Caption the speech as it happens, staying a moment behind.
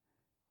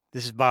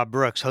This is Bob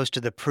Brooks, host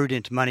of the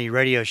Prudent Money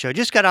Radio Show.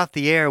 Just got off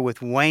the air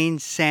with Wayne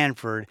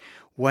Sanford.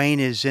 Wayne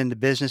is in the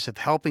business of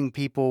helping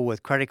people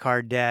with credit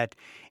card debt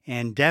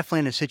and definitely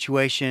in a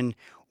situation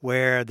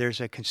where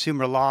there's a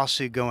consumer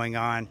lawsuit going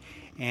on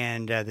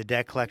and the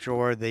debt collector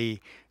or the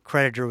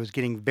creditor was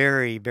getting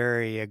very,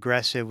 very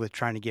aggressive with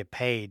trying to get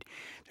paid.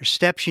 There's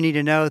steps you need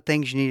to know,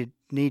 things you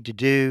need to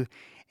do,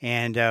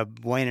 and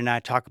Wayne and I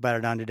talk about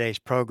it on today's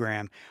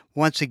program.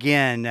 Once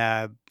again,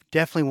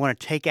 definitely want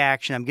to take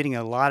action. I'm getting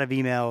a lot of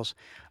emails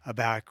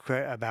about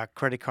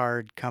credit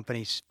card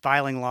companies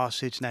filing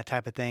lawsuits and that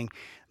type of thing.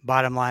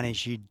 Bottom line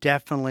is you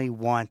definitely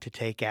want to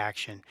take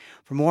action.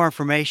 For more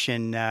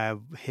information,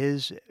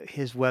 his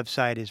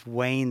website is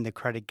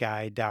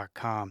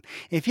WayneTheCreditGuy.com.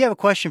 If you have a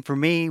question for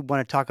me,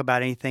 want to talk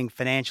about anything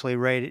financially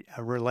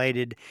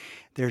related,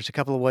 there's a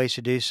couple of ways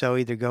to do so.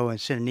 Either go and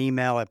send an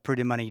email at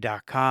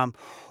prudentmoney.com,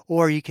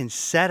 or you can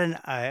set an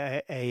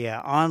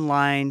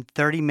online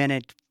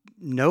 30-minute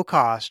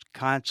no-cost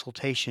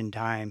consultation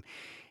time,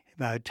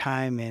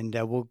 and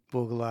we'll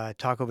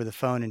talk over the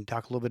phone and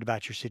talk a little bit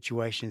about your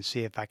situation and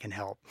see if I can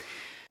help.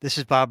 This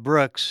is Bob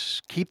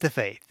Brooks. Keep the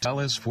faith.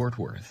 Dallas, Fort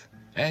Worth,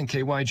 and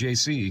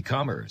KYJC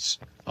Commerce.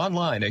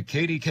 Online at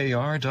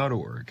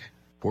kdkr.org.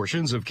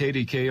 Portions of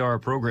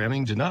KDKR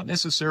programming do not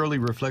necessarily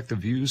reflect the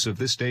views of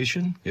this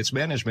station, its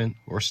management,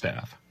 or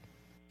staff.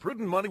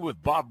 Prudent Money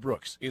with Bob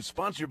Brooks is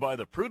sponsored by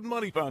the Prudent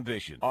Money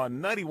Foundation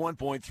on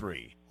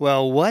 91.3.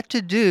 Well, what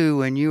to do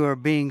when you are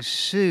being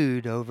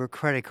sued over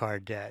credit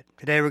card debt?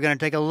 Today we're going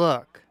to take a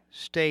look.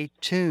 Stay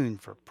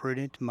tuned for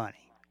Prudent Money.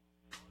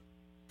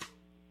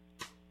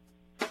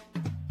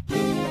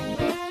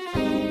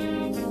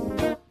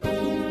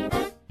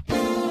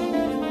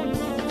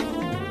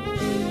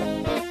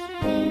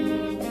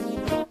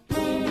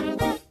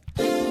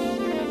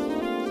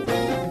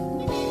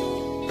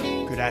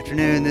 Good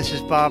afternoon. This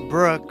is Bob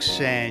Brooks,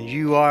 and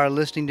you are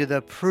listening to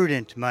the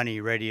Prudent Money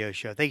Radio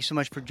Show. Thank you so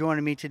much for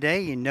joining me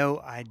today. You know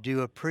I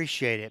do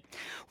appreciate it.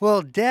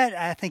 Well, debt,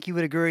 I think you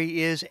would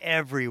agree, is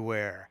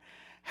everywhere.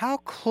 How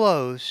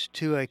close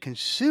to a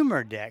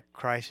consumer debt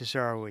crisis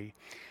are we?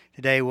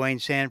 Today, Wayne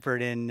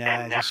Sanford,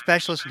 a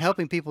specialist in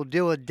helping people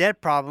deal with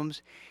debt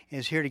problems,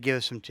 is here to give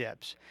us some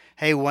tips.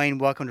 Hey, Wayne,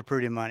 welcome to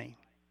Prudent Money.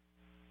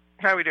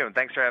 How are we doing?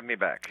 Thanks for having me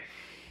back.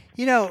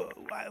 You know,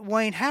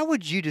 Wayne, how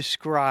would you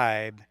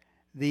describe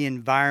the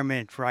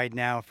environment right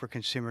now for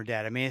consumer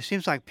debt? I mean, it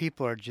seems like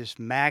people are just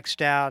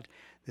maxed out.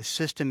 The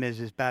system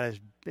is about as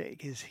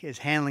big, is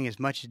handling as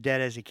much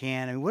debt as it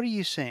can. I mean, what are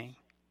you seeing?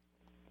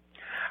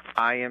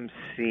 I am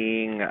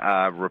seeing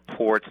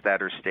reports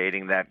that are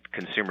stating that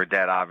consumer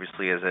debt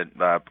obviously is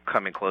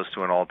coming close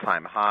to an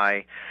all-time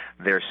high.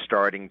 They're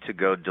starting to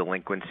go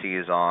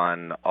delinquencies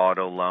on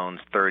auto loans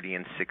 30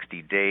 and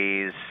 60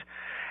 days.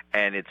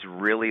 And it's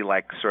really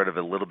like sort of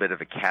a little bit of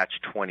a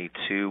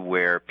catch-22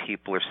 where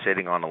people are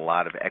sitting on a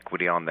lot of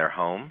equity on their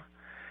home,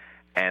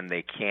 and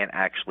they can't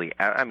actually,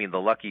 I mean,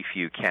 the lucky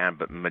few can,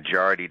 but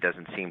majority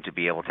doesn't seem to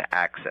be able to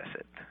access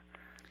it.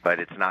 But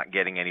it's not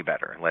getting any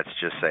better. Let's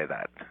just say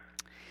that.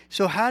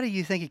 So how do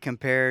you think it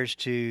compares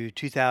to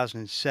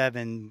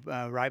 2007,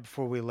 right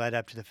before we led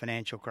up to the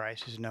financial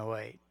crisis in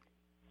 '08?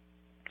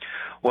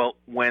 Well,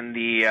 when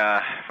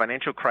the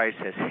financial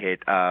crisis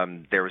hit,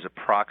 there was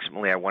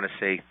approximately, I want to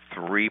say,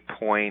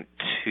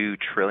 $3.2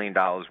 trillion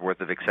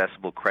worth of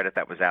accessible credit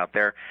that was out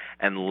there,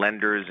 and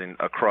lenders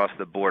across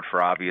the board,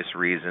 for obvious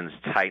reasons,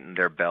 tightened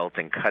their belt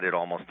and cut it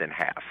almost in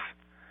half.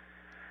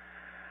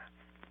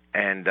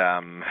 And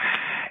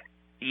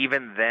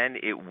even then,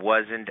 it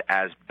wasn't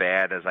as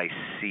bad as I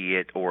see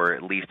it, or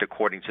at least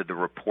according to the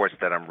reports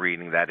that I'm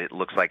reading, that it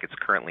looks like it's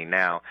currently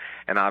now.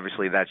 And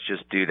obviously, that's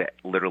just due to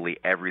literally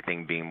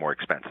everything being more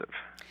expensive.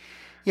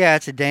 Yeah,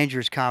 it's a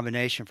dangerous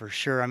combination for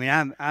sure. I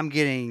mean, I'm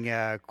getting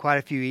quite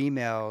a few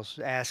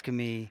emails asking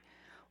me,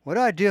 what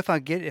do I do if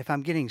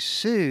I'm getting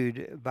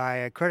sued by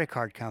a credit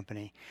card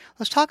company?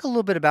 Let's talk a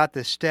little bit about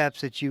the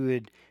steps that you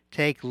would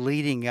take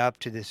leading up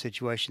to this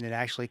situation that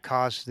actually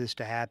caused this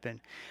to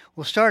happen.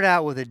 We'll start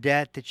out with a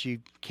debt that you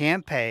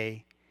can't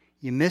pay.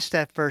 You missed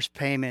that first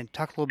payment.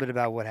 Talk a little bit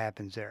about what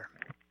happens there.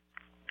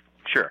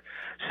 Sure.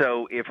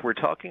 So if we're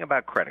talking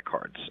about credit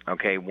cards,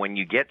 okay, when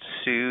you get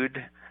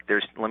sued,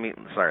 let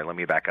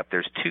me back up.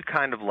 There's two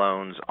kind of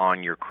loans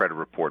on your credit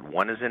report.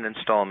 One is an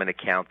installment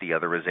account. The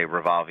other is a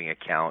revolving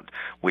account,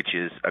 which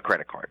is a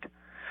credit card.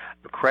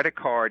 A credit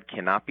card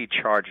cannot be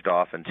charged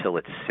off until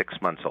it's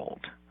 6 months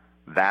old.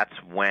 That's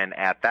when,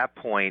 at that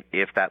point,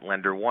 if that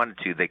lender wanted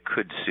to, they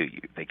could sue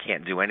you. They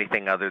can't do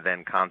anything other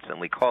than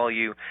constantly call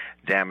you,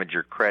 damage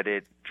your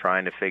credit,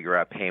 trying to figure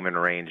out payment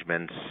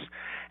arrangements.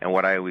 And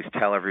what I always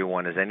tell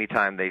everyone is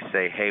anytime they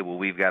say, hey, well,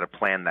 we've got a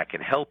plan that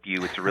can help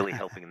you, it's really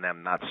helping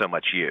them, not so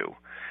much you.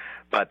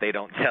 But they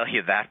don't tell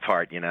you that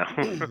part, you know.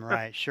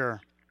 Right,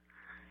 sure.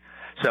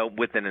 So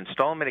with an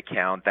installment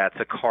account, that's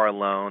a car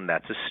loan,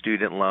 that's a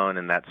student loan,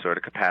 and that sort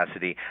of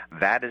capacity.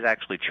 That is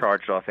actually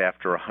charged off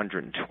after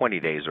 120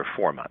 days or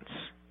 4 months.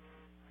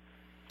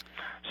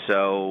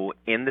 So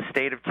in the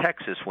state of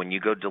Texas, when you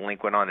go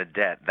delinquent on a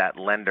debt, that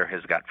lender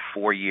has got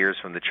 4 years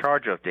from the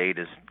charge-off date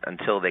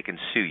until they can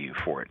sue you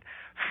for it.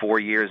 4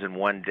 years and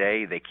 1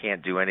 day, they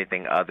can't do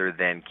anything other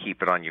than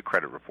keep it on your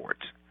credit report.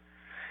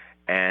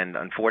 And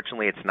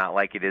unfortunately, it's not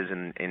like it is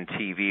in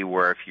TV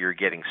where if you're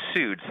getting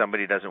sued,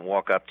 somebody doesn't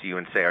walk up to you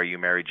and say, "Are you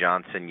Mary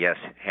Johnson?" Yes,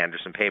 hand her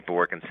some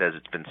paperwork and says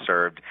it's been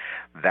served.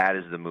 That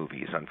is the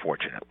movies,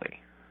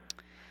 unfortunately.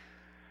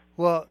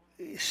 Well,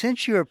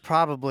 since you're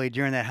probably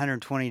during that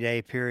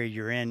 120-day period,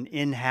 you're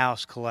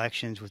in-house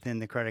collections within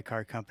the credit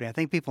card company, I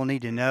think people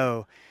need to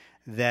know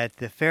that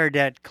the Fair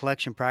Debt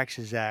Collection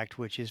Practices Act,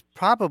 which is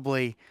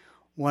probably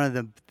one of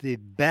the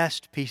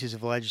best pieces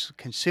of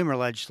consumer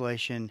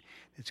legislation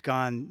that's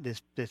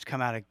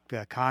come out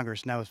of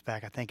Congress. And that was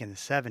back, I think, in the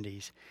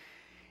 70s.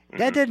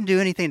 That doesn't do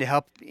anything to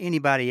help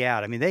anybody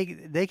out. I mean,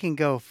 they can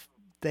go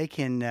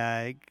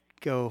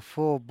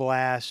full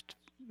blast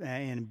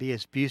and be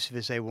as abusive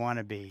as they want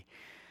to be.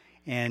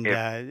 And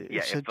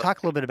so talk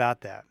a little bit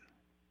about that.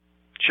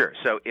 Sure.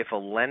 So if a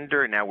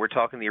lender, now we're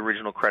talking the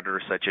original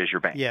creditor such as your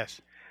bank.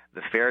 Yes.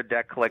 The Fair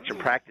Debt Collection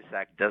Practice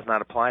Act does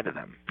not apply to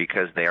them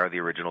because they are the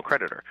original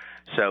creditor.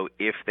 So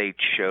if they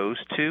chose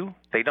to,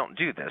 they don't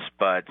do this,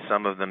 but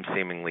some of them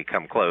seemingly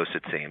come close,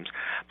 it seems.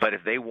 But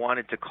if they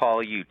wanted to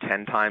call you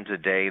 10 times a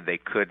day, they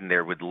could, and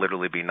there would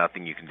literally be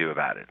nothing you can do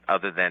about it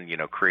other than,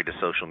 create a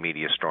social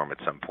media storm at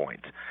some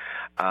point.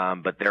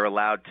 But they're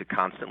allowed to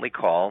constantly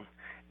call.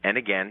 And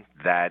again,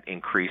 that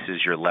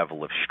increases your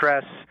level of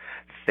stress.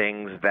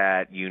 Things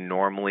that you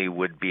normally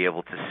would be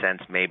able to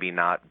sense maybe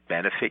not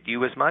benefit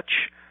you as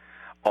much.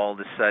 All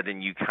of a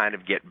sudden, you kind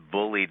of get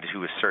bullied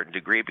to a certain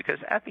degree because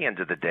at the end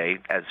of the day,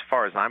 as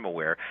far as I'm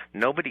aware,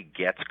 nobody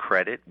gets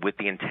credit with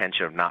the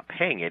intention of not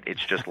paying it.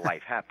 It's just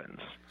life happens.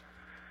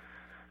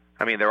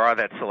 I mean, there are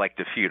that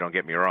selective few, don't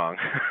get me wrong.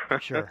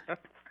 Sure.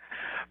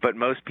 But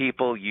most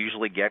people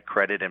usually get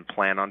credit and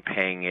plan on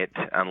paying it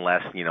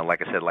unless,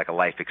 like I said, like a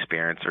life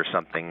experience or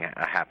something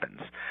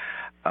happens.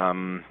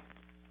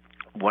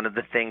 One of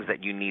the things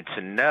that you need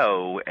to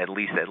know, at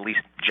least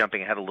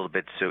jumping ahead a little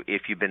bit, so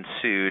if you've been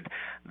sued,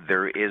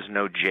 there is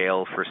no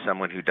jail for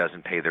someone who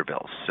doesn't pay their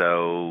bills.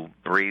 So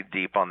breathe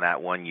deep on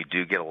that one. You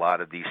do get a lot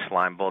of these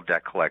slimeball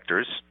debt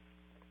collectors,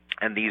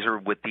 and these are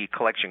with the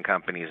collection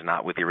companies,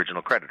 not with the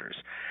original creditors.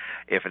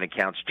 If an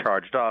account's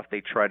charged off, they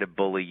try to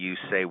bully you,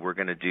 say we're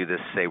going to do this,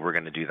 say we're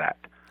going to do that.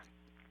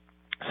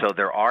 So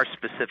there are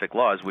specific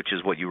laws, which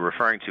is what you were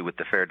referring to with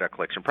the Fair Debt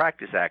Collection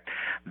Practice Act,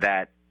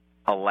 that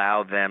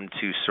allow them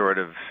to sort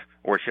of,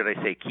 or should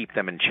I say keep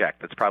them in check.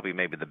 That's probably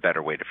maybe the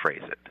better way to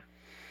phrase it.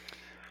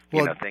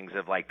 Well, things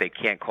of like they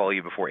can't call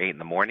you before 8 in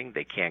the morning.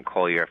 They can't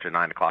call you after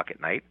 9 o'clock at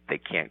night. They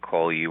can't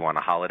call you on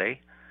a holiday.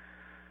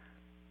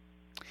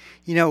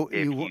 Go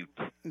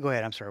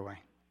ahead. I'm sorry, Wayne.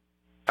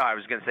 I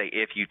was going to say,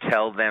 if you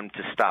tell them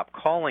to stop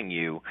calling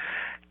you,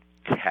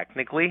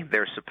 technically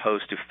they're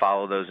supposed to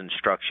follow those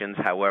instructions.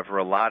 However,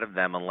 a lot of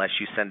them, unless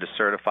you send a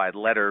certified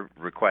letter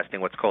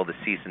requesting what's called a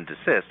cease and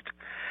desist,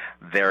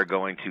 they're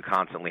going to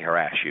constantly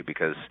harass you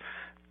because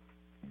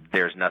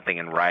there's nothing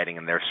in writing,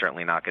 and they're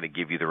certainly not going to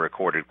give you the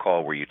recorded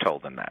call where you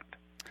told them that.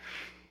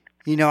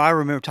 I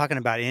remember talking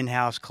about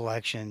in-house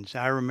collections.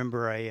 I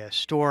remember a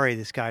story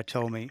this guy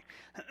told me,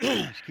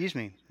 excuse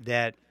me,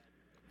 that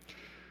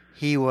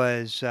he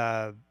was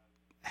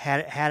had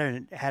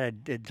a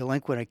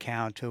delinquent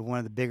account to one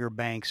of the bigger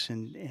banks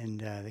in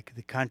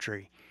the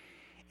country,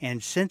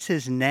 and since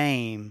his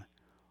name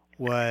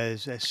he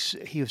was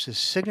a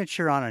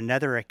signature on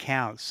another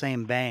account,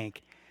 same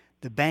bank,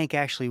 the bank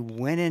actually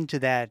went into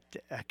that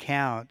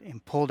account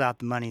and pulled out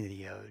the money that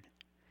he owed.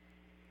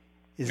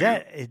 Is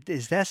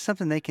that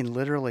something they can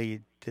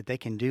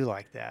do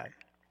like that?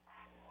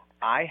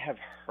 I have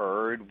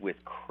heard with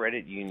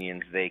credit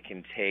unions they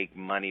can take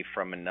money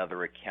from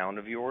another account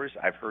of yours.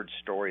 I've heard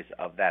stories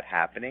of that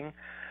happening.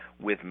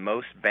 With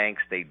most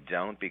banks, they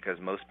don't because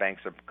most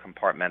banks are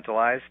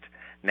compartmentalized.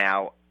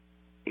 Now,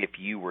 if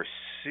you were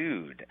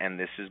sued, and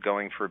this is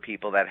going for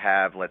people that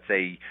have, let's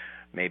say,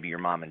 maybe your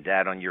mom and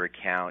dad on your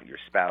account, your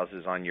spouse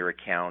is on your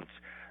account,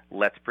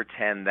 let's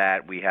pretend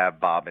that we have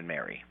Bob and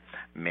Mary.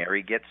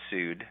 Mary gets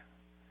sued,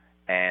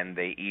 and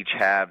they each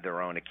have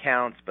their own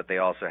accounts, but they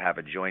also have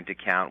a joint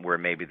account where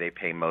maybe they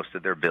pay most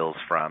of their bills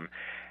from.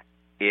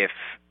 If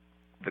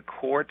the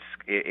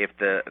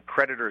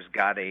creditors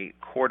got a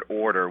court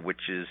order,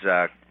 which is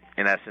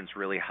in essence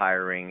really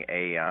hiring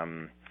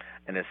a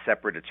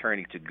separate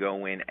attorney to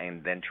go in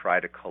and then try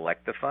to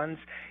collect the funds,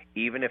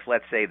 even if,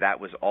 let's say,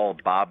 that was all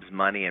Bob's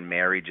money and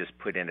Mary just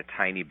put in a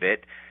tiny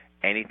bit,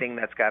 anything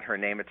that's got her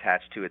name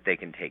attached to it, they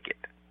can take it.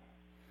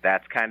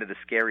 That's kind of the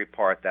scary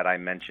part that I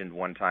mentioned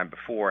one time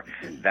before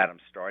that I'm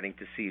starting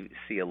to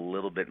see a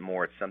little bit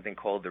more. It's something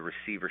called the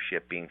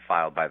receivership being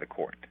filed by the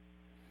court.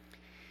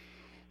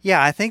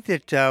 Yeah, I think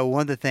that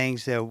one of the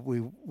things that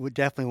we would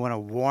definitely want to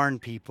warn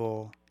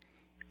people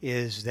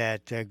is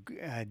that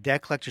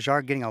debt collectors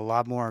are getting a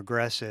lot more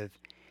aggressive,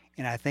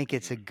 and I think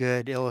it's a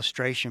good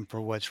illustration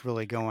for what's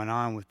really going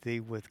on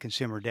with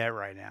consumer debt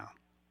right now.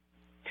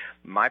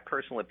 My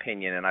personal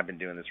opinion, and I've been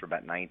doing this for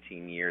about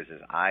 19 years,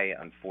 is I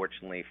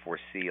unfortunately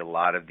foresee a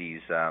lot of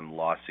these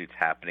lawsuits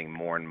happening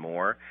more and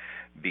more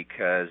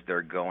because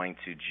they're going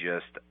to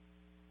just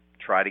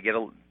try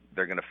to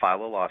they're going to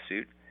file a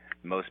lawsuit.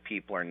 Most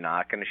people are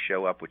not going to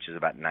show up, which is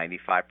about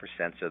 95%,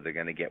 so they're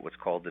going to get what's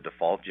called the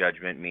default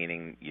judgment,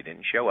 meaning you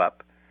didn't show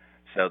up.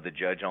 So the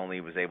judge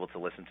only was able to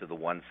listen to the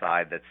one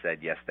side that said,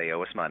 yes, they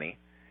owe us money.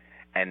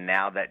 And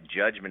now that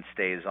judgment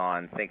stays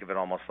on, think of it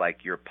almost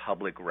like your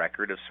public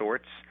record of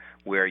sorts,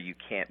 where you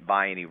can't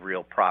buy any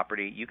real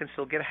property. You can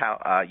still get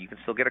you can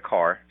still get a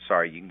car.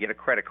 Sorry, you can get a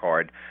credit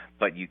card,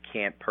 but you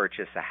can't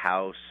purchase a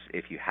house.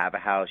 If you have a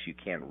house, you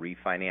can't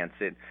refinance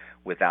it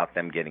without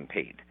them getting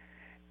paid.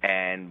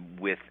 And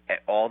with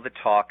all the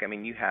talk, I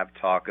mean, you have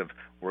talk of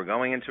we're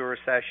going into a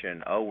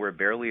recession. Oh, we're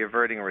barely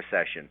averting a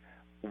recession.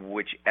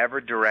 Whichever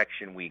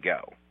direction we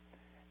go,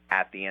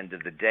 at the end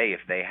of the day,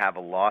 if they have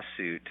a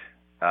lawsuit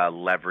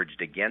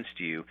leveraged against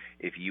you,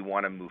 if you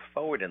want to move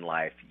forward in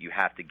life, you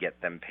have to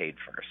get them paid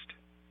first.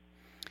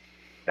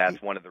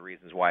 That's one of the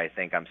reasons why I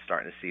think I'm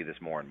starting to see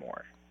this more and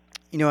more.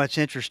 You know, it's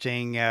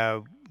interesting.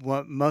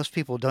 What most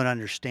people don't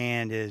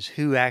understand is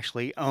who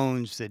actually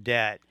owns the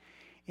debt.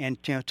 And,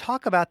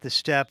 talk about the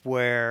step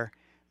where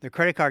the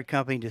credit card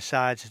company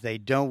decides that they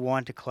don't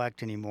want to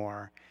collect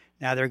anymore.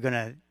 Now they're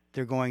going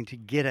to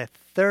get a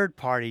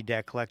third-party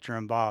debt collector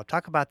involved.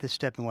 Talk about this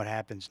step and what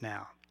happens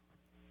now.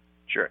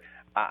 Sure.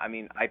 I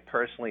mean, I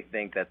personally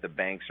think that the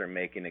banks are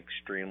making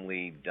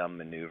extremely dumb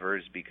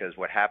maneuvers because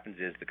what happens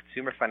is the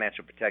Consumer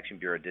Financial Protection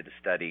Bureau did a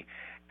study,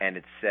 and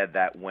it said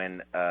that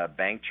when a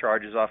bank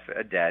charges off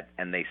a debt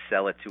and they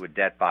sell it to a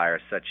debt buyer,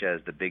 such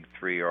as the big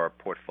three are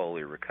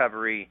Portfolio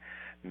Recovery,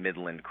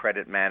 Midland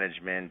Credit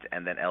Management,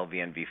 and then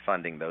LVNV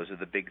Funding, those are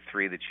the big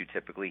three that you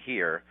typically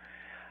hear,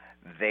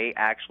 they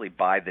actually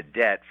buy the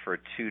debt for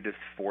 2 to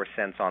 4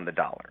 cents on the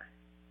dollar.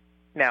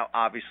 Now,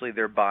 obviously,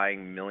 they're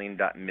buying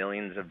millions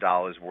of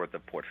dollars worth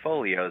of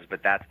portfolios,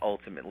 but that's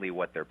ultimately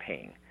what they're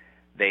paying.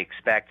 They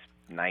expect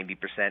 90%,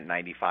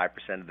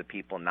 95% of the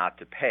people not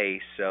to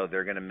pay, so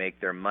they're going to make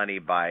their money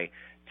by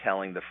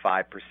telling the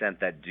 5%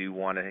 that do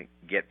want to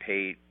get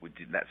paid,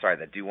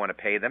 that do want to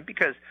pay them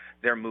because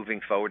they're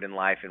moving forward in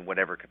life in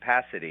whatever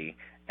capacity,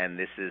 and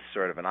this is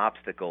sort of an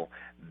obstacle.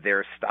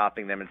 They're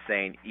stopping them and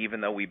saying, even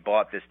though we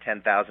bought this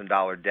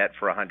 $10,000 debt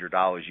for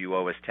 $100, you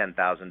owe us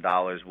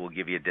 $10,000. We'll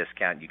give you a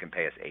discount. You can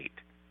pay us $8,000.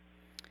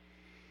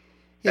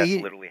 That's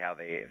literally how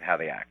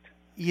they act.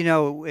 You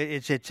know,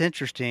 it's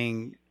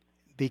interesting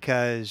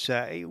because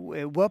at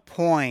what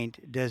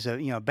point does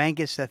a bank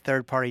gets that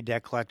third party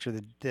debt collector?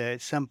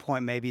 At some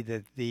point, maybe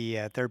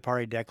the third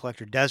party debt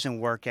collector doesn't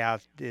work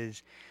out,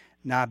 is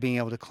not being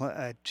able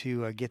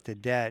to get the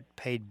debt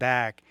paid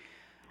back.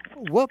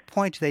 What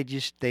point do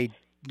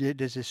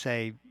does it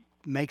say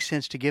make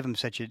sense to give them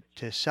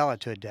to sell it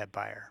to a debt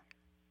buyer?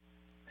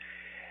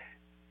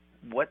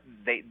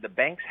 The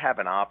banks have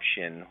an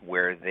option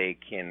where they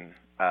can.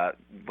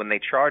 When they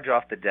charge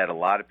off the debt, a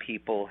lot of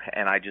people,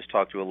 and I just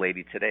talked to a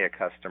lady today, a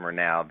customer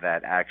now,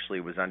 that actually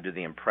was under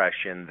the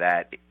impression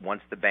that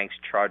once the banks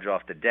charge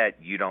off the debt,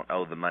 you don't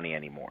owe the money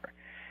anymore.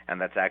 And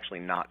that's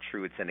actually not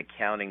true. It's an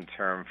accounting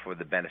term for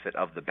the benefit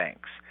of the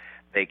banks.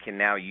 They can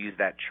now use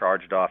that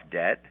charged off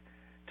debt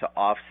to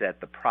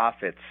offset the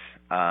profits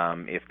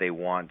if they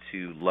want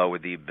to lower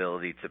the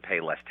ability to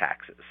pay less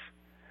taxes.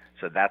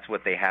 So that's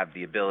what they have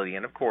the ability.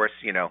 And, of course,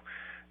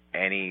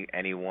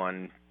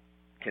 anyone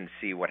can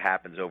see what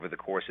happens over the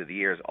course of the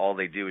years. All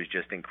they do is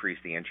just increase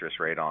the interest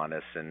rate on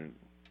us, and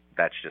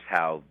that's just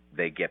how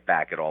they get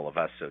back at all of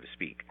us, so to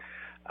speak.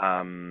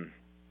 I'm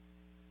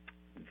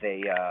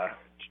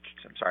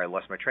sorry, I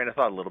lost my train of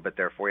thought a little bit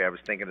there for you. I was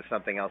thinking of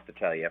something else to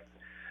tell you.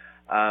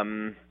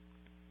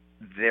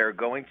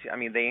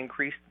 They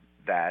increased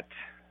that.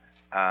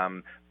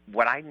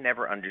 What I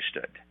never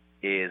understood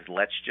is,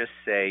 let's just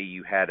say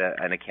you had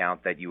an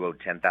account that you owed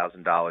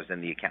 $10,000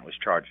 and the account was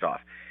charged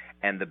off.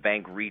 And the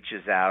bank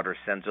reaches out or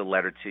sends a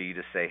letter to you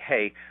to say,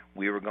 hey,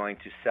 we were going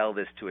to sell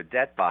this to a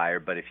debt buyer,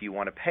 but if you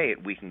want to pay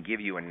it, we can give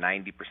you a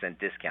 90%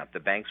 discount. The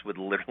banks would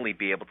literally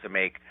be able to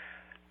make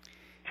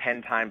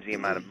 10 times the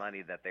amount of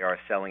money that they are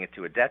selling it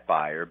to a debt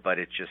buyer, but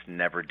it's just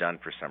never done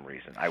for some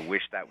reason. I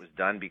wish that was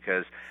done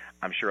because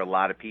I'm sure a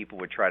lot of people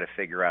would try to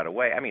figure out a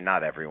way. I mean,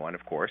 not everyone,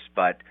 of course,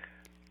 but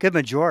good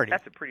majority.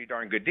 That's a pretty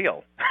darn good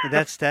deal.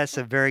 That's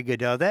a very good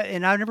deal.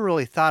 And I've never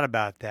really thought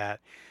about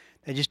that.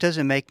 It just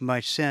doesn't make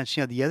much sense.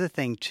 The other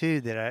thing too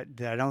that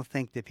I don't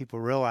think that people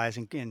realize,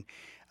 and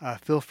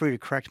feel free to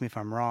correct me if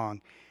I'm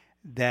wrong,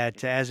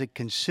 that as a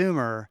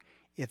consumer,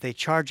 if they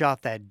charge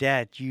off that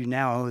debt, you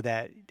now owe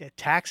that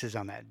taxes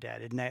on that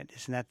debt. Isn't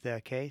that the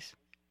case?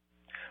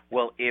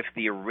 Well, if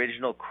the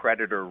original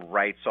creditor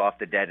writes off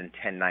the debt and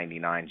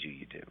 1099s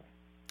you do.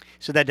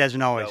 So that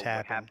doesn't always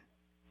happen.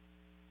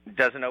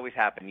 Doesn't always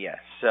happen, yes.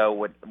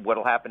 So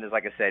what'll happen is,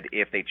 like I said,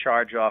 if they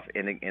charge off,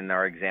 in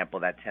our example,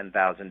 that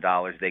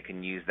 $10,000, they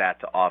can use that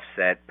to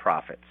offset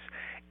profits.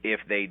 If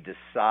they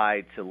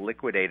decide to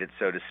liquidate it,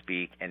 so to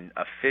speak, and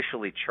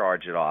officially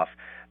charge it off,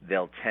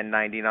 they'll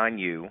 1099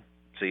 you.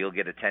 So you'll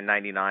get a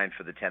 1099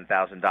 for the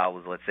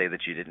 $10,000, let's say,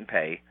 that you didn't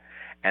pay,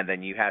 and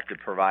then you have to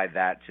provide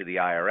that to the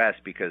IRS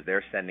because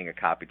they're sending a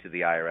copy to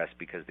the IRS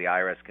because the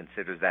IRS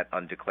considers that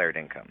undeclared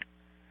income.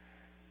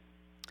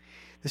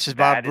 This is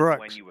Bob Brooks.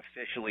 That is when you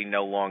officially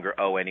no longer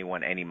owe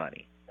anyone any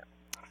money.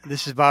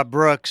 This is Bob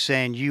Brooks,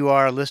 and you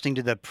are listening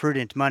to the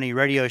Prudent Money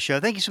Radio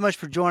Show. Thank you so much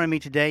for joining me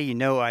today. You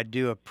know I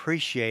do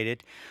appreciate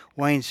it.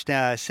 Wayne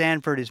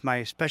Sanford is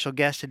my special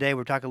guest today.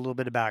 We're talking a little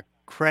bit about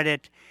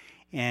credit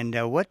and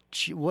what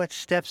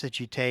steps that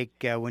you take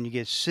when you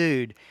get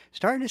sued.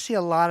 Starting to see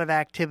a lot of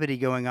activity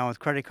going on with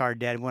credit card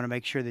debt. I want to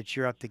make sure that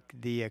you're up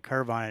the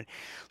curve on it.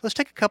 Let's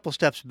take a couple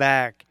steps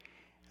back,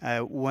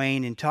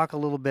 Wayne, and talk a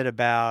little bit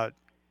about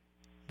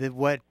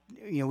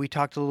we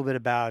talked a little bit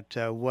about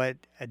what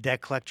a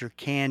debt collector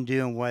can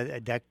do and what a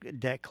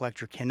debt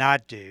collector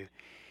cannot do.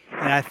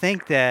 And I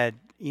think that,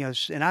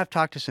 and I've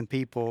talked to some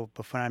people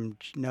before, I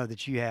know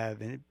that you have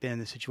been in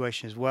the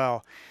situation as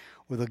well,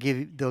 where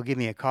they'll give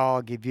me a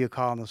call, give you a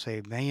call, and they'll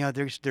say, man,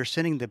 they're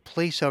sending the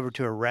police over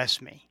to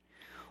arrest me,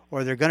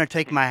 or they're going to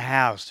take my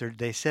house.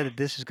 They said that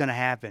this is going to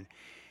happen.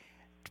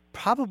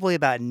 Probably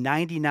about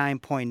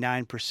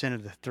 99.9%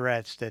 of the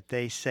threats that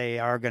they say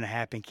are going to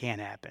happen can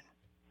happen.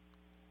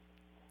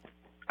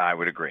 I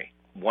would agree.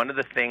 One of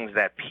the things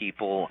that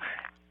people,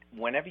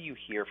 whenever you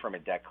hear from a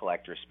debt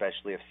collector,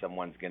 especially if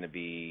someone's going to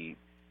be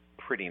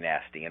pretty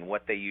nasty, and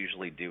what they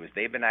usually do is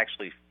they've been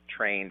actually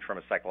trained from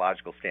a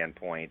psychological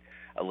standpoint,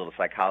 a little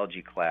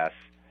psychology class,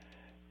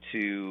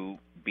 to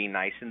be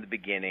nice in the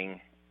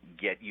beginning,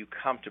 get you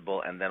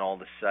comfortable, and then all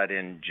of a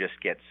sudden just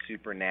get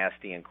super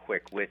nasty and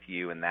quick with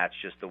you, and that's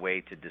just the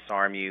way to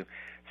disarm you,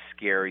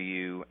 scare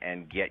you,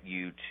 and get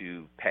you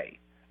to pay.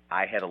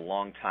 I had a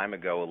long time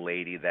ago a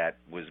lady that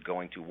was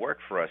going to work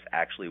for us,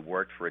 actually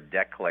worked for a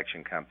debt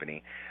collection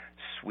company,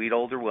 sweet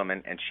older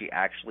woman, and she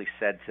actually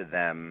said to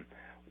them,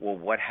 well,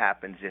 what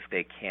happens if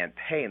they can't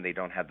pay and they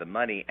don't have the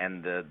money?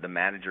 And the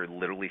manager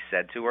literally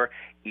said to her,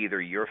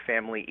 either your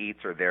family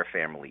eats or their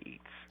family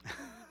eats.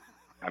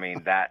 I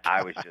mean,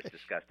 I was just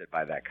disgusted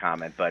by that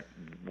comment, but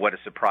what a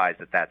surprise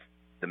that that's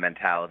the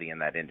mentality in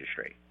that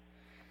industry.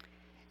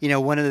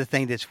 One of the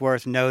things that's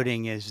worth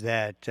noting is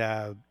that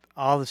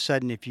all of a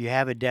sudden, if you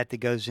have a debt that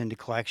goes into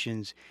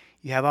collections,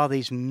 you have all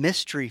these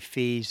mystery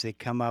fees that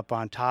come up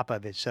on top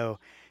of it. So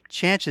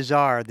chances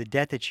are the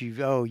debt that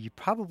you owe, you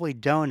probably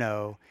don't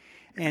owe.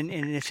 And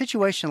in a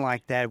situation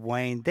like that,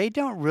 Wayne, they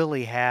don't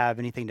really have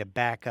anything to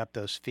back up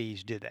those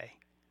fees, do they?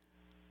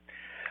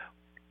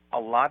 A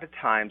lot of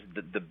times,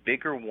 the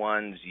bigger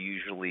ones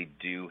usually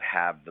do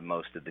have the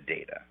most of the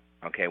data.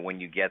 Okay,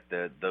 when you get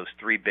those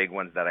three big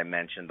ones that I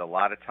mentioned, a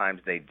lot of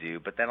times they do,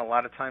 but then a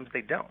lot of times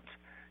they don't.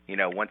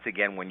 Once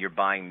again, when you're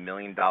buying $1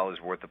 million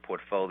worth of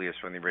portfolios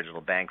from the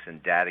original banks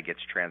and data gets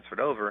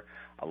transferred over,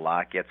 a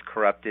lot gets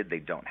corrupted. They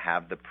don't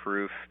have the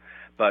proof.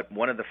 But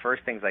one of the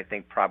first things I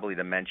think probably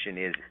to mention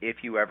is if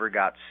you ever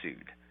got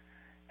sued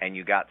and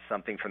you got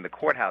something from the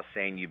courthouse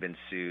saying you've been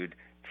sued,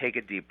 take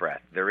a deep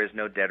breath. There is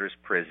no debtor's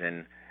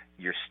prison.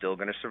 You're still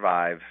going to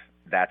survive.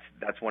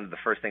 That's one of the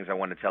first things I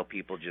want to tell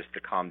people, just to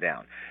calm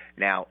down.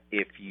 Now,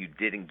 if you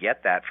didn't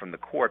get that from the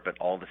court, but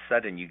all of a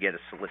sudden you get a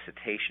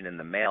solicitation in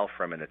the mail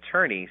from an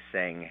attorney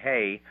saying,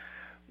 hey,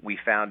 we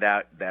found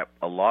out that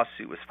a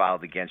lawsuit was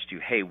filed against you.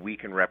 Hey, we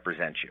can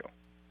represent you.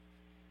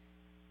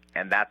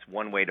 And that's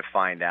one way to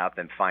find out,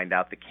 then find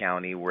out the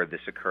county where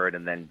this occurred,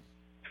 and then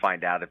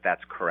find out if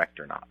that's correct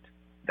or not.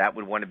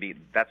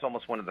 That's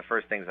almost one of the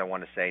first things I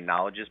want to say.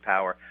 Knowledge is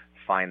power.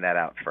 Find that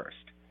out first.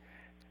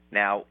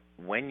 Now,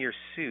 when you're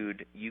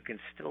sued, you can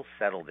still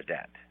settle the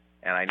debt.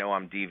 And I know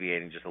I'm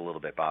deviating just a little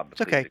bit, Bob.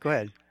 It's okay. Go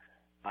ahead.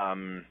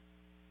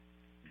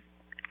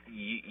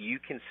 You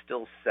can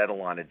still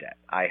settle on a debt.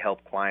 I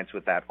help clients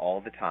with that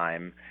all the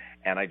time,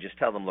 and I just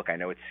tell them, look, I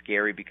know it's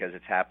scary because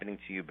it's happening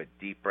to you, but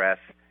deep breath.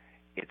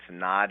 It's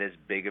not as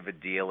big of a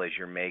deal as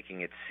you're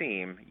making it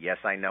seem. Yes,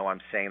 I know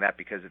I'm saying that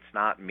because it's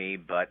not me,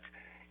 but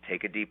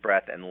take a deep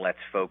breath and let's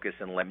focus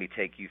and let me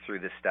take you through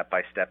this step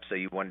by step so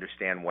you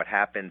understand what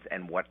happens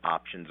and what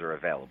options are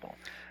available.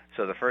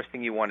 So the first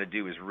thing you want to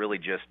do is really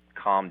just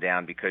calm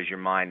down because your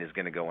mind is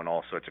going to go in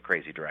all sorts of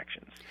crazy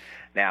directions.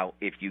 Now,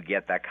 if you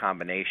get that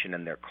combination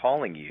and they're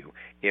calling you,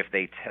 if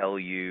they tell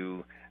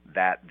you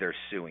that they're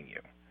suing you,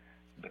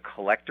 the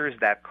collectors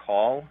that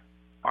call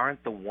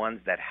aren't the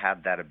ones that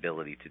have that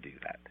ability to do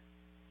that.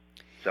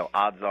 So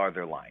odds are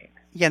they're lying.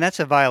 Yeah, and that's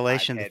a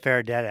violation of the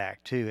Fair Debt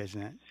Act too,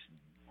 isn't it?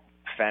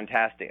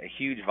 Fantastic. A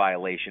huge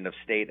violation of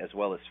state as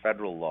well as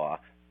federal law.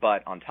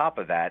 But on top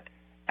of that,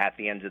 at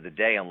the end of the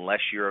day, unless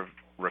you're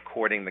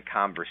recording the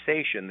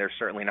conversation, they're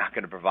certainly not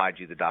going to provide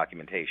you the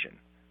documentation,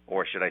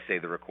 or should I say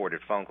the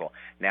recorded phone call.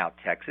 Now,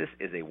 Texas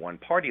is a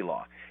one-party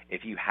law.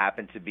 If you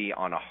happen to be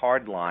on a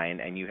hard line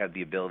and you have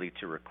the ability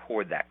to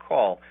record that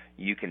call,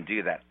 you can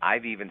do that.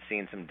 I've even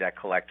seen some debt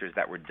collectors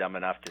that were dumb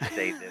enough to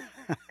say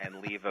this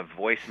and leave a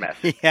voice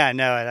message. Yeah,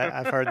 no,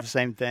 I've heard the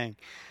same thing.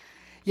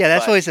 Yeah,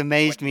 that's always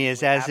amazed me,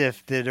 is as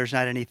if there's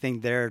not anything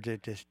there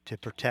to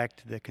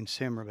protect the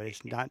consumer, but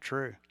it's not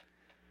true.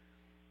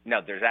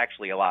 No, there's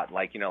actually a lot.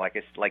 Like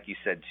you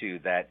said too,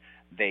 that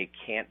they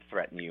can't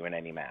threaten you in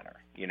any manner.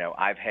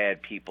 I've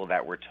had people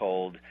that were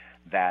told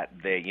that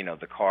their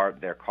car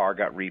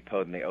got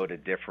repoed and they owed a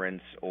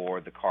difference,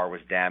 or the car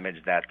was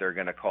damaged, that they're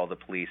going to call the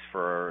police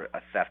for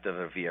a theft of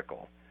a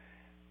vehicle.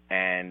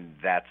 And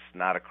that's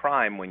not a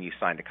crime when you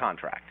signed a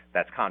contract.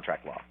 That's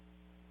contract law.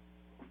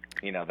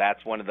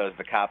 That's one of those,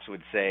 the cops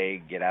would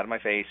say, get out of my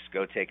face,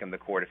 go take him to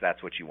court if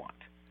that's what you want.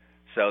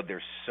 So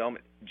there's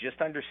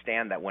just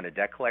understand that when a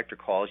debt collector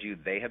calls you,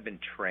 they have been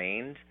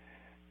trained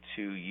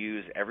to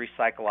use every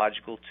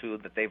psychological tool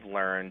that they've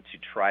learned to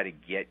try to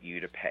get you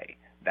to pay.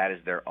 That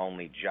is their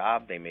only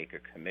job. They make a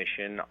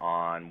commission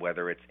on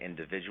whether it's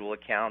individual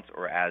accounts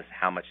or as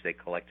how much they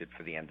collected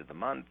for the end of the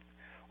month,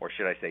 or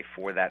should I say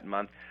for that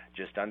month.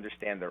 Just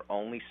understand their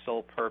only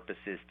sole purpose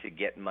is to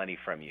get money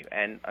from you.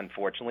 And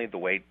unfortunately, the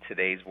way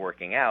today's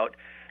working out,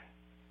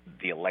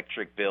 the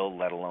electric bill,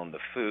 let alone the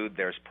food,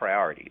 there's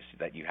priorities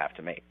that you have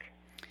to make.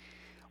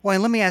 Well,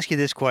 and let me ask you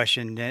this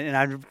question, and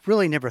I've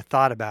really never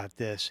thought about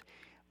this,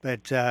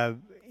 but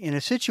in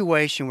a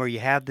situation where you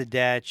have the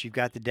debt, you've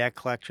got the debt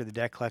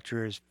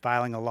collector is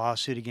filing a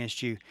lawsuit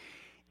against you,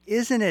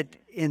 isn't it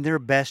in their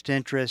best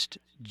interest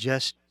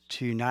just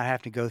to not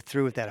have to go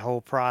through with that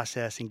whole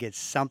process and get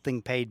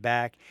something paid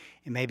back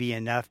and maybe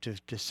enough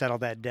to settle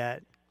that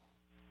debt?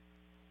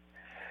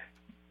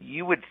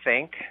 You would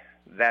think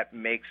that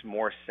makes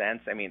more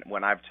sense. I mean,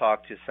 when I've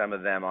talked to some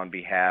of them on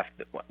behalf,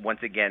 once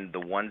again, the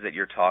ones that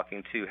you're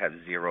talking to have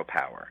zero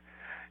power.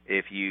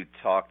 If you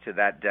talk to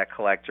that debt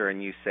collector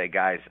and you say,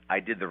 guys, I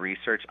did the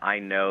research, I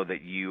know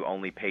that you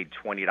only paid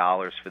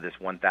 $20 for this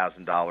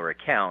 $1,000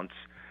 account,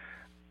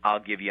 I'll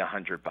give you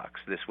 $100.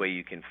 This way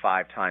you can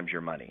 5 times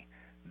your money.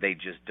 They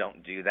just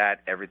don't do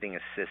that. Everything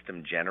is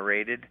system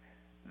generated.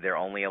 They're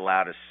only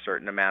allowed a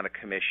certain amount of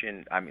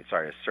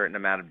a certain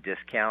amount of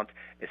discount,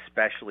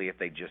 especially if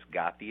they just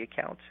got the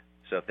account.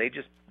 So if they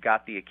just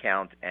got the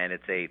account and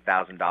it's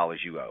 $1,000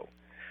 you owe,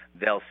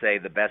 they'll say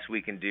the best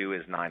we can do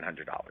is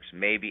 $900,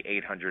 maybe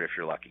 $800 if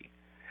you're lucky.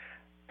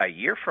 A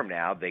year from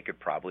now, they could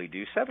probably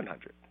do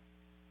 $700.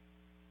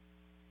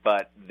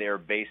 But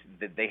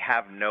they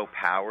have no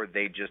power.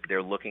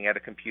 They're looking at a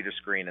computer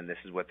screen, and this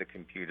is what the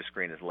computer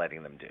screen is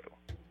letting them do.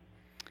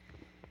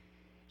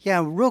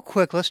 Yeah, real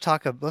quick, let's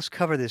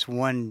cover this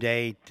one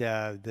date,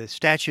 the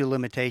statute of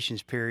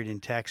limitations period in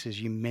Texas.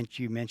 You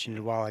mentioned it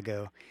a while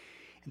ago.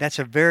 That's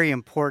a very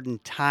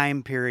important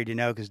time period to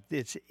know, because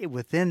it's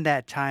within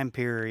that time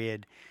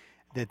period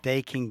that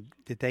they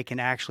can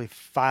actually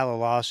file a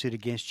lawsuit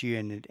against you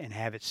and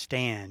have it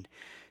stand.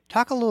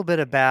 Talk a little bit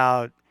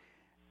about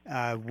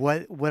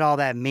what all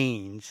that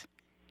means.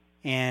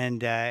 And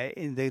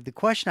the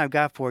question I've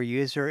got for you,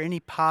 is there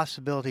any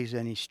possibilities,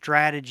 any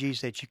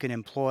strategies that you can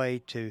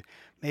employ to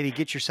maybe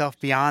get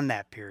yourself beyond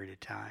that period of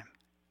time?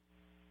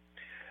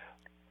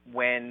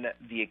 When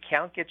the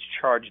account gets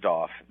charged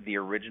off, the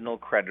original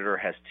creditor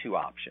has 2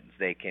 options.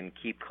 They can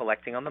keep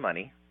collecting on the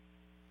money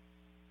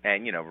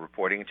and,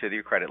 reporting it to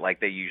your credit like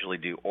they usually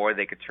do, or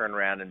they could turn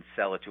around and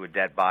sell it to a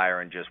debt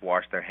buyer and just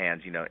wash their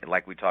hands,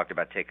 like we talked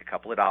about, take a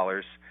couple of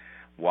dollars,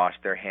 wash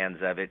their hands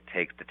of it,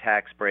 take the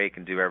tax break,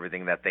 and do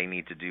everything that they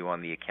need to do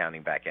on the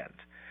accounting back end.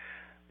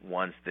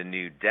 Once the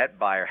new debt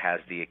buyer has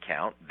the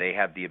account, they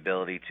have the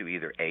ability to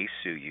either A,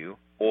 sue you,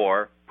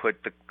 or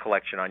put the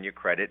collection on your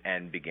credit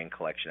and begin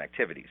collection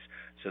activities.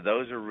 So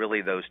those are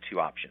really those 2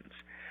 options.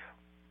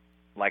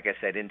 Like I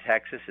said, in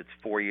Texas, it's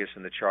 4 years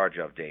from the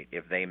charge-off date.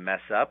 If they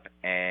mess up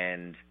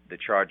and the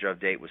charge-off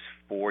date was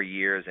 4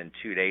 years and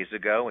 2 days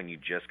ago and you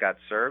just got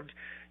served,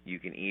 you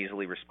can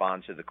easily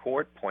respond to the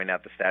court, point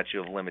out the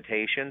statute of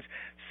limitations.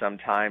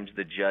 Sometimes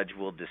the judge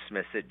will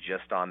dismiss it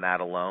just on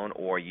that alone,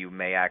 or you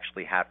may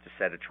actually have to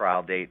set a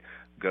trial date,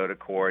 go to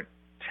court,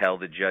 tell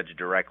the judge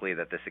directly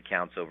that this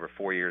account's over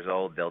 4 years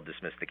old. They'll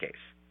dismiss the case.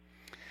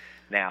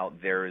 Now,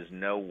 there is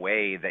no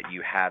way that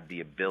you have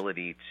the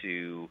ability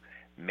to,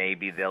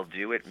 maybe they'll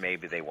do it,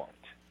 maybe they won't.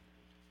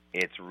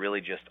 It's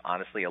really just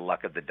honestly a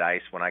luck of the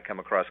dice. When I come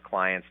across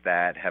clients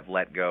that have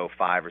let go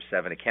 5 or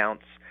 7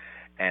 accounts,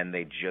 and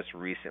they just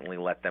recently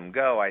let them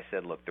go, I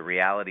said, look, the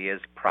reality is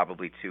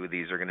probably 2 of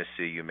these are going to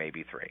sue you,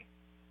 maybe 3.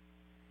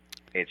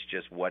 It's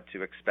just what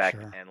to expect.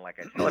 Sure. And like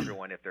I tell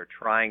everyone, if they're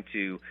trying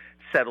to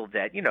settle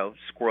debt,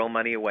 squirrel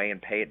money away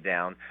and pay it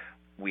down,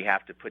 we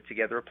have to put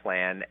together a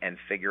plan and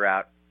figure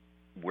out,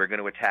 we're going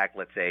to attack,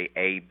 let's say,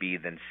 A, B,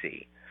 then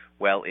C.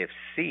 Well, if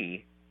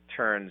C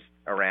turns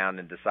around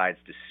and decides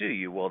to sue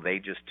you, well, they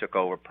just took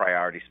over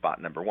priority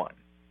spot number 1.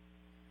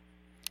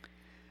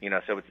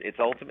 So it's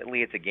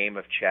ultimately a game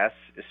of chess,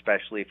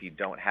 especially if you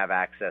don't have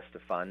access to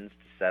funds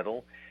to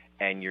settle,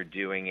 and you're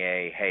doing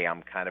hey,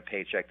 I'm kind of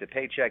paycheck to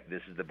paycheck,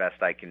 this is the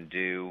best I can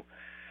do.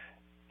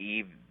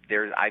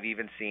 I've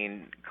even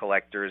seen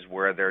collectors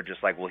where they're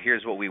just like, well,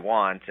 here's what we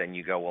want, and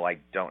you go, well, I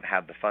don't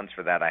have the funds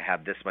for that, I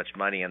have this much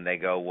money, and they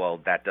go, well,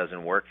 that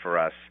doesn't work for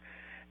us.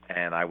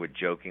 And I would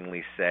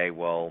jokingly say,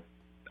 well,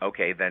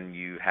 okay, then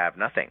you have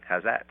nothing.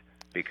 How's that?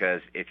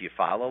 Because if you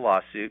file a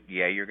lawsuit,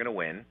 yeah, you're going to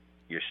win.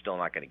 You're still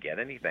not going to get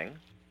anything.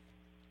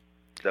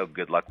 So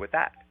good luck with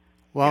that.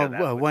 Well,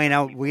 that was Wayne,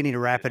 something we need to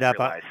wrap it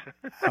didn't up.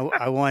 realize.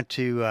 I want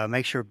to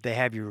make sure they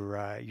have your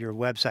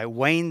website.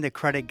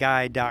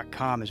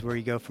 WayneTheCreditGuy.com is where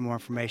you go for more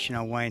information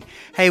on Wayne.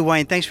 Hey,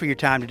 Wayne, thanks for your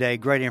time today.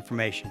 Great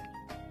information.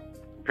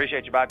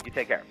 Appreciate you, Bob. You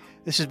take care.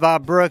 This is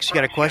Bob Brooks. You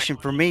got a question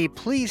for me?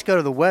 Please go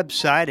to the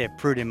website at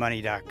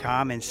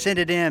prudentmoney.com and send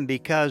it in,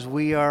 because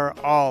we are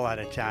all out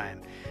of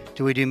time.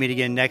 Till we do meet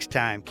again next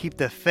time, keep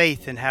the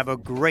faith and have a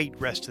great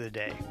rest of the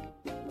day.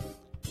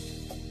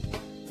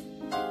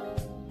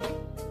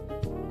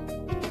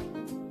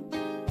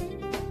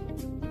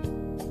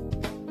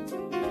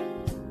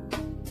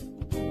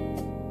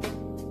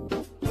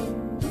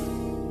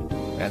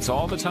 That's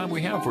all the time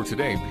we have for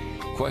today.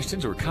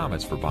 Questions or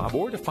comments for Bob,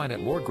 or to find out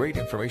more great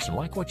information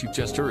like what you've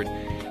just heard,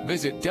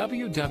 visit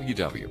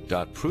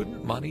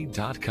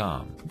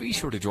www.prudentmoney.com. Be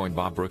sure to join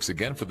Bob Brooks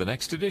again for the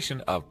next edition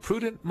of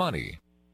Prudent Money.